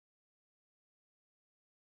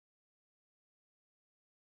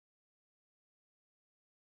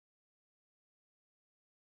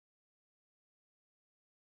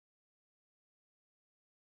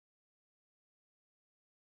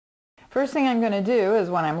First thing I'm going to do is,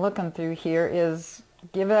 when I'm looking through here, is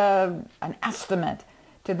give an estimate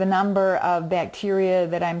to the number of bacteria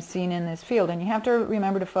that I'm seeing in this field. And you have to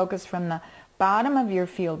remember to focus from the bottom of your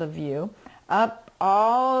field of view up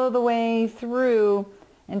all the way through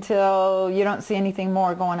until you don't see anything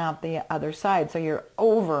more going out the other side. So you're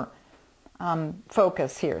over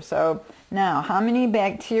focus here. So now, how many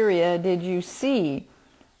bacteria did you see?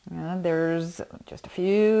 There's just a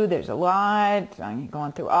few, there's a lot. I'm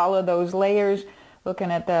going through all of those layers,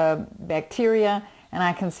 looking at the bacteria, and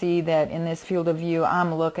I can see that in this field of view,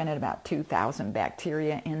 I'm looking at about 2,000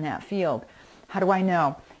 bacteria in that field. How do I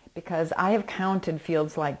know? Because I have counted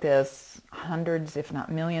fields like this hundreds, if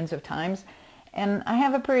not millions of times, and I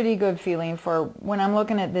have a pretty good feeling for when I'm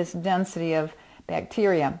looking at this density of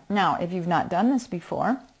bacteria. Now, if you've not done this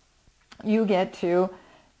before, you get to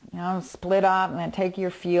split off and then take your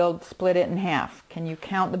field, split it in half. Can you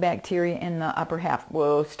count the bacteria in the upper half?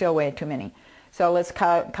 Whoa, still way too many. So let's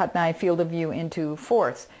cut my field of view into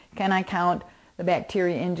fourths. Can I count the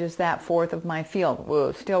bacteria in just that fourth of my field?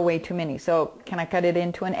 Whoa, still way too many. So can I cut it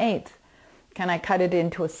into an eighth? Can I cut it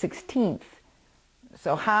into a 16th?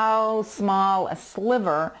 So how small a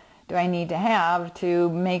sliver do I need to have to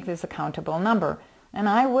make this a countable number? And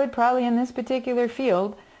I would probably, in this particular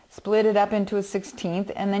field, split it up into a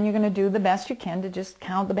 16th, and then you're going to do the best you can to just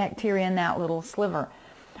count the bacteria in that little sliver.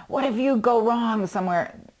 What if you go wrong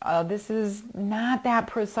somewhere? This is not that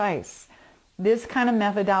precise. This kind of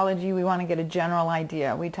methodology, we want to get a general idea.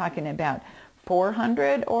 Are we talking about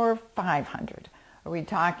 400 or 500? Are we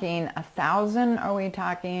talking 1,000 or are we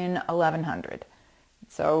talking 1,100?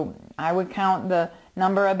 So I would count the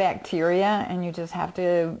number of bacteria, and you just have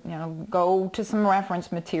to go to some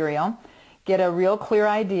reference material, get a real clear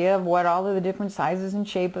idea of what all of the different sizes and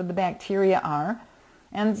shape of the bacteria are.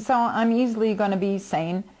 And so I'm easily going to be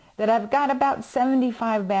saying that I've got about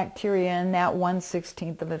 75 bacteria in that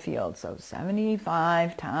 1/16th of a field. So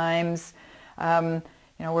 75 times, we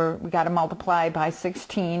got to multiply by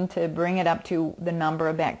 16 to bring it up to the number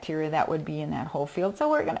of bacteria that would be in that whole field. So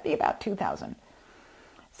we're going to be about 2,000.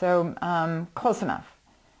 So close enough.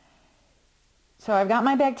 So I've got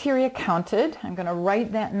my bacteria counted. I'm going to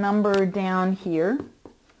write that number down here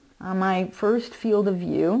on my first field of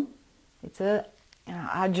view. It's a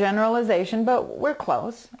generalization, but we're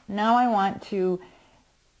close. Now I want to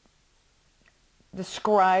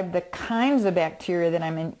describe the kinds of bacteria that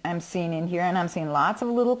I'm seeing in here, and I'm seeing lots of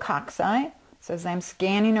little cocci. So as I'm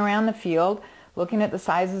scanning around the field, looking at the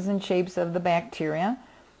sizes and shapes of the bacteria,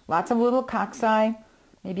 lots of little cocci,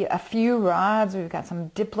 maybe a few rods. We've got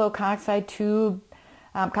some diplococci, two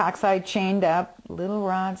cocci chained up, little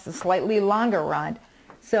rods, a slightly longer rod.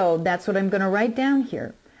 So that's what I'm going to write down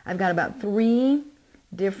here. I've got about 3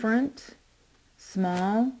 different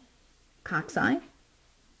small cocci.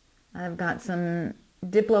 I've got some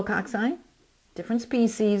diplococci, different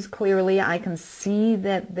species. Clearly I can see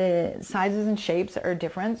that the sizes and shapes are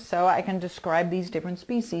different, so I can describe these different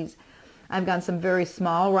species. I've got some very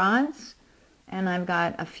small rods, and I've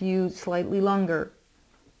got a few slightly longer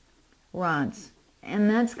rods. And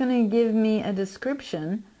that's going to give me a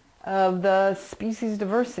description of the species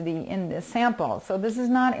diversity in this sample. So this is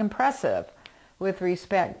not impressive with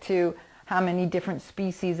respect to how many different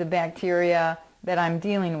species of bacteria that I'm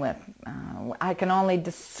dealing with. I can only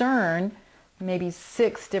discern maybe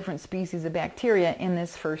 6 different species of bacteria in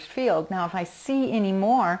this first field. Now if I see any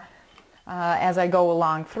more as I go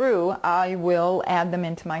along through, I will add them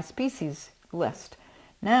into my species list.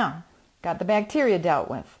 Now, got the bacteria dealt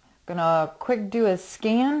with. I'm going to quick do a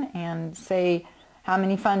scan and say how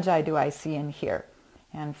many fungi do I see in here.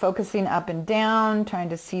 And focusing up and down, trying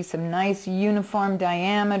to see some nice uniform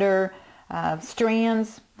diameter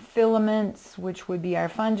strands, filaments, which would be our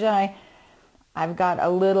fungi. I've got a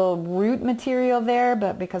little root material there,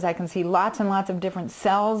 but because I can see lots and lots of different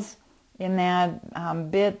cells in that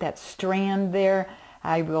that strand there,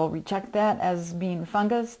 I will reject that as being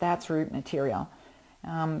fungus. That's root material.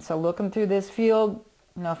 So looking through this field,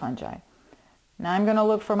 no fungi. Now I'm going to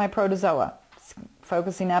look for my protozoa.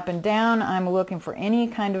 Focusing up and down, I'm looking for any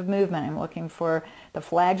kind of movement. I'm looking for the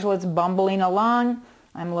flagellates bumbling along.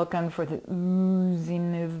 I'm looking for the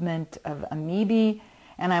oozing movement of amoebae.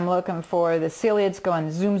 And I'm looking for the ciliates going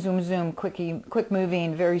zoom, zoom, zoom, quick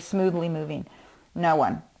moving, very smoothly moving. No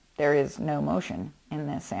one. There is no motion in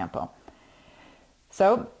this sample.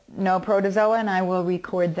 So no protozoa, and I will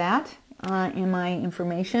record that in my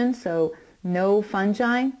information. So no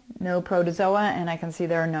fungi, no protozoa, and I can see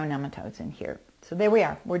there are no nematodes in here. So there we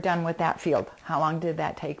are. We're done with that field. How long did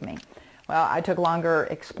that take me? Well, I took longer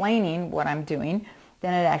explaining what I'm doing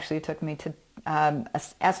than it actually took me to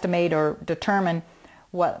estimate or determine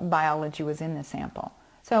what biology was in the sample.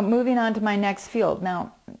 So moving on to my next field.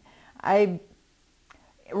 Now, I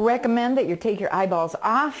recommend that you take your eyeballs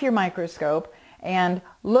off your microscope and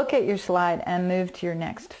look at your slide and move to your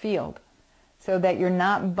next field so that you're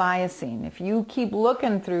not biasing. If you keep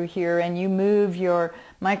looking through here and you move your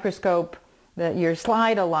microscope, your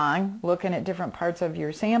slide along, looking at different parts of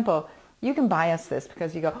your sample, you can bias this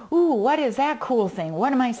because you go, ooh, what is that cool thing?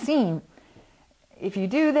 What am I seeing? If you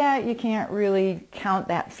do that, you can't really count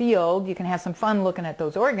that field. You can have some fun looking at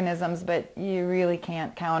those organisms, but you really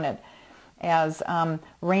can't count it as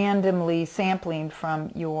randomly sampling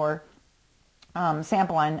from your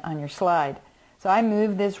sample on your slide. So I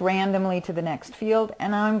move this randomly to the next field,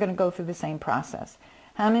 and I'm going to go through the same process.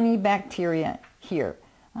 How many bacteria here?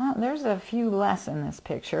 Well, there's a few less in this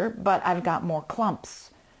picture, but I've got more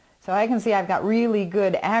clumps. So I can see I've got really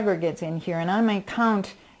good aggregates in here, and I might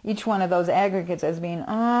count each one of those aggregates as being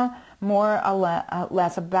more or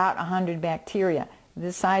less about 100 bacteria.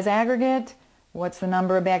 This size aggregate, what's the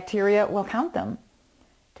number of bacteria? Well, count them.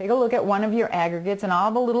 Take a look at one of your aggregates and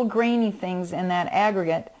all the little grainy things in that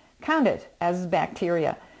aggregate, count it as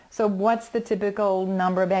bacteria. So what's the typical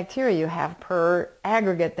number of bacteria you have per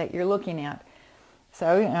aggregate that you're looking at?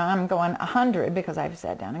 So, you know, I'm going 100 because I've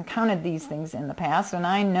sat down and counted these things in the past, and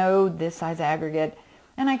I know this size aggregate,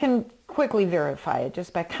 and I can quickly verify it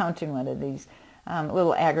just by counting one of these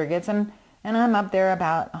little aggregates, and I'm up there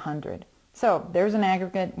about 100. So there's an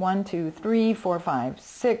aggregate 1, 2, 3, 4, 5,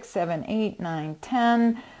 6, 7, 8, 9,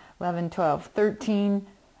 10, 11, 12, 13.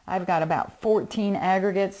 I've got about 14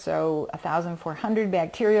 aggregates, so 1,400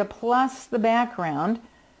 bacteria plus the background.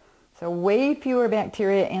 So way fewer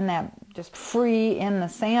bacteria in that, just free in the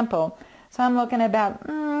sample. So I'm looking at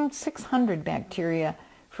about 600 bacteria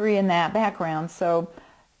free in that background. So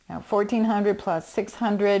 1,400 plus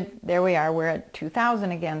 600, there we are, we're at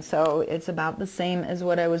 2,000 again. So it's about the same as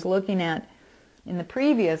what I was looking at in the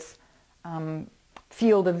previous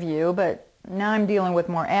field of view, but now I'm dealing with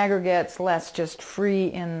more aggregates, less just free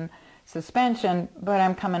in suspension, but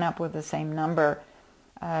I'm coming up with the same number.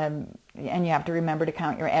 And you have to remember to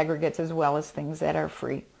count your aggregates as well as things that are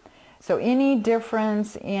free. So any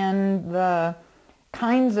difference in the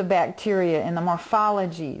kinds of bacteria, in the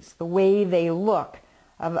morphologies, the way they look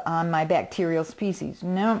on my bacterial species?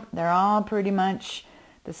 No, they're all pretty much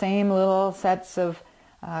the same little sets of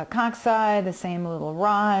cocci, the same little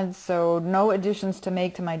rods, so no additions to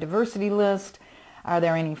make to my diversity list. Are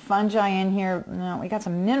there any fungi in here? No, we got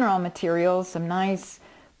some mineral materials, some nice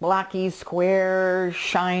blocky, square,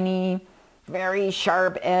 shiny, very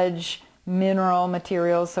sharp edge mineral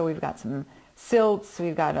materials. So we've got some silts,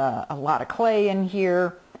 we've got a lot of clay in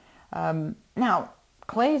here. Now,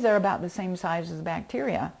 clays are about the same size as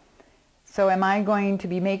bacteria. So am I going to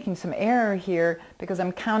be making some error here because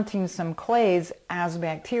I'm counting some clays as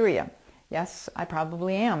bacteria? Yes, I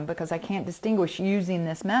probably am, because I can't distinguish using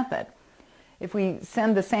this method. If we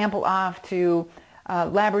send the sample off to a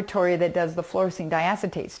laboratory that does the fluorescein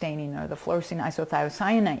diacetate staining or the fluorescein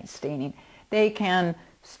isothiocyanate staining, they can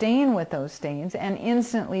stain with those stains and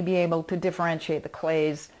instantly be able to differentiate the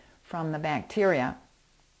clays from the bacteria.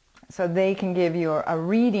 So they can give you a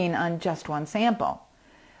reading on just one sample.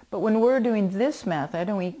 But when we're doing this method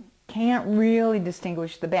and we can't really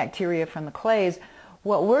distinguish the bacteria from the clays,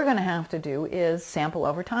 what we're going to have to do is sample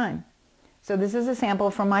over time. So this is a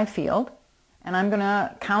sample from my field, and I'm going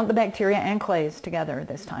to count the bacteria and clays together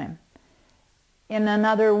this time. In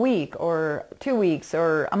another week or 2 weeks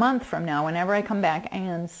or a month from now, whenever I come back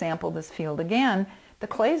and sample this field again, the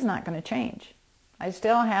clay's not going to change. I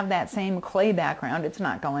still have that same clay background. It's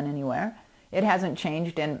not going anywhere. It hasn't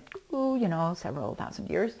changed in, several thousand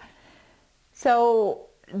years. So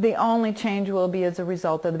the only change will be as a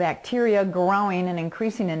result of the bacteria growing and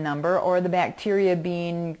increasing in number, or the bacteria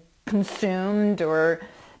being consumed or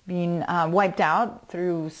being wiped out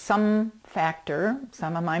through some factor,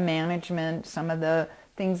 some of my management, some of the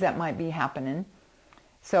things that might be happening.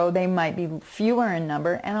 So they might be fewer in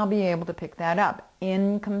number, and I'll be able to pick that up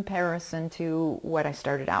in comparison to what I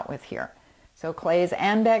started out with here. So clays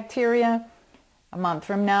and bacteria. A month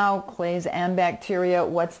from now, clays and bacteria,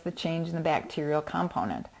 what's the change in the bacterial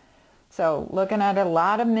component? So looking at a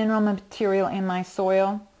lot of mineral material in my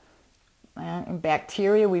soil,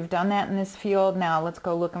 bacteria, we've done that in this field. Now let's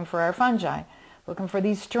go looking for our fungi, looking for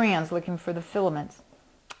these strands, looking for the filaments.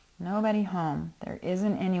 Nobody home. There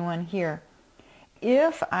isn't anyone here.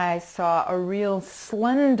 If I saw a real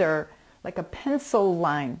slender, like a pencil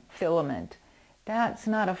line filament, that's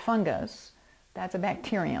not a fungus. That's a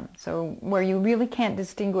bacterium. So where you really can't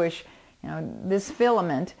distinguish, this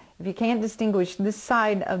filament, if you can't distinguish this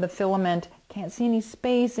side of the filament Can't see any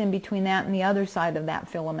space in between that and the other side of that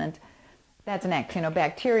filament. That's an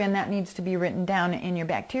actinobacteria, and that needs to be written down in your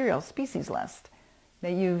bacterial species list,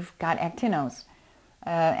 that you've got actinos.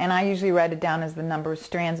 And I usually write it down as the number of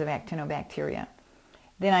strands of actinobacteria.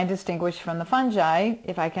 Then I distinguish from the fungi,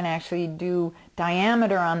 if I can actually do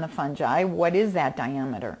diameter on the fungi. What is that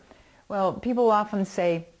diameter? Well, people often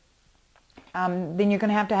say, then you're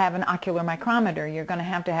going to have an ocular micrometer. You're going to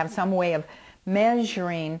have some way of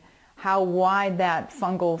measuring how wide that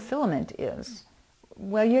fungal filament is.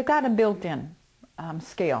 Well, you've got a built-in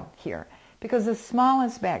scale here, because the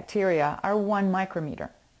smallest bacteria are 1 micrometer.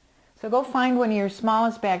 So go find one of your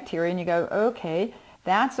smallest bacteria and you go, okay,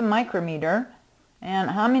 that's a micrometer. And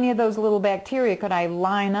how many of those little bacteria could I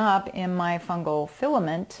line up in my fungal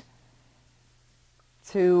filament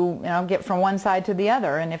to get from one side to the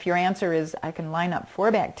other? And if your answer is I can line up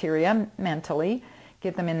 4 bacteria mentally,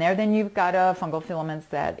 get them in there, then you've got a fungal filament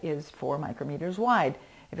that is 4 micrometers wide.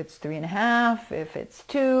 If it's 3.5, if it's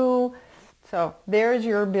 2. So there's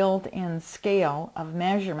your built-in scale of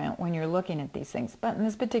measurement when you're looking at these things. But in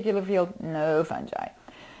this particular field, no fungi.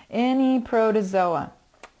 Any protozoa.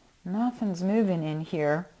 Nothing's moving in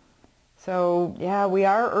here. So yeah, we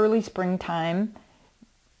are early springtime.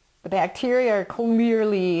 The bacteria are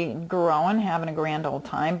clearly growing, having a grand old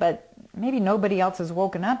time, but maybe nobody else has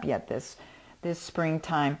woken up yet this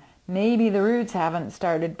springtime. Maybe the roots haven't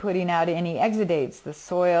started putting out any exudates. The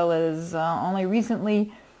soil is only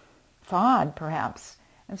recently thawed, perhaps.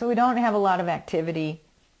 And so we don't have a lot of activity.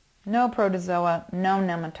 No protozoa, no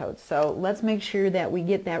nematodes. So let's make sure that we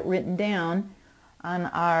get that written down on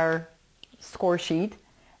our score sheet,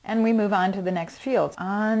 and we move on to the next field.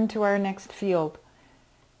 On to our next field.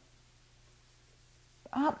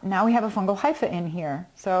 Oh, now we have a fungal hypha in here.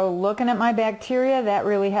 So looking at my bacteria, that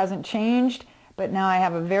really hasn't changed, but now I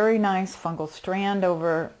have a very nice fungal strand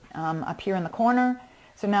over up here in the corner.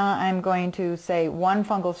 So now I'm going to say 1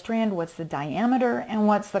 fungal strand, what's the diameter and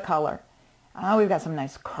what's the color? We've got some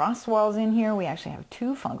nice cross walls in here. We actually have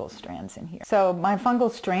 2 fungal strands in here. So my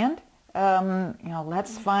fungal strand,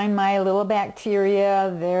 let's find my little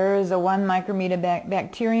bacteria. There's a 1 micrometer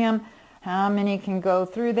bacterium. How many can go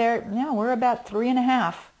through there? Yeah, we're about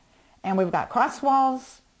 3.5. And we've got cross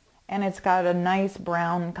walls, and it's got a nice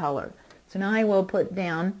brown color. So now I will put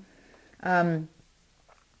down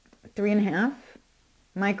 3.5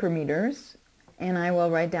 micrometers, and I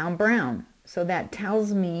will write down brown. So that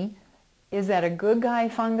tells me, is that a good guy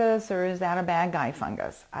fungus or is that a bad guy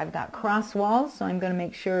fungus? I've got cross walls, so I'm going to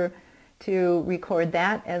make sure to record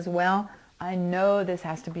that as well. I know this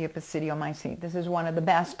has to be a Basidiomycete. This is one of the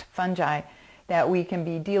best fungi that we can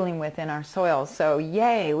be dealing with in our soils. So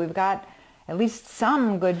yay, we've got at least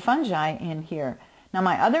some good fungi in here. Now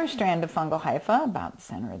my other strand of fungal hypha, about the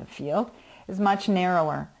center of the field, is much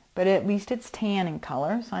narrower, but at least it's tan in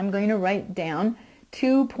color. So I'm going to write down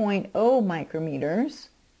 2.0 micrometers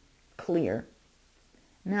clear.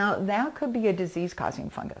 Now that could be a disease-causing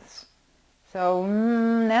fungus. So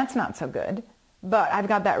that's not so good. But I've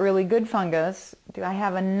got that really good fungus. Do I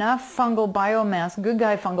have enough fungal biomass, good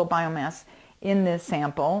guy fungal biomass in this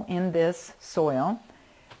sample, in this soil,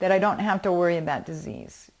 that I don't have to worry about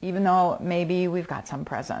disease, even though maybe we've got some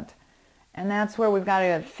present? And that's where we've got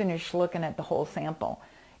to finish looking at the whole sample.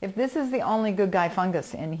 If this is the only good guy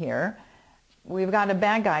fungus in here, we've got a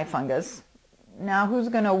bad guy fungus. Now who's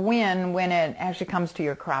going to win when it actually comes to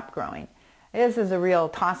your crop growing? This is a real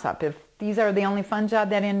toss-up. If these are the only fungi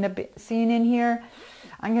that I end up seeing in here,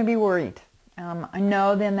 I'm going to be worried. I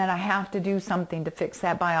know then that I have to do something to fix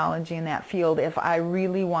that biology in that field if I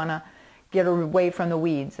really want to get away from the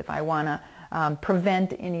weeds, if I want to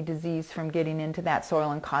prevent any disease from getting into that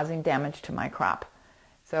soil and causing damage to my crop.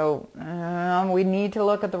 So we need to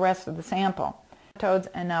look at the rest of the sample.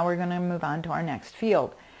 And now we're going to move on to our next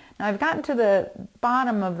field. Now I've gotten to the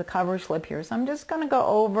bottom of the cover slip here, so I'm just going to go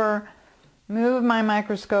over, move my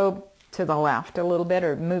microscope to the left a little bit,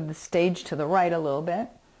 or move the stage to the right a little bit.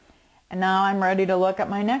 And now I'm ready to look at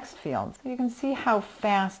my next field. So you can see how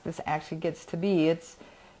fast this actually gets to be. You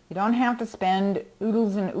don't have to spend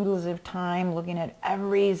oodles and oodles of time looking at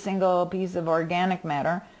every single piece of organic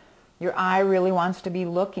matter. Your eye really wants to be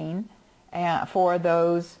looking for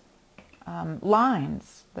those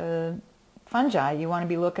lines, the fungi. You want to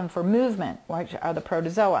be looking for movement, which are the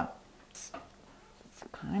protozoa. It's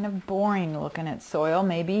kind of boring looking at soil,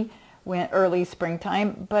 maybe when early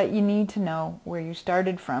springtime, but you need to know where you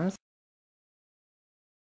started from.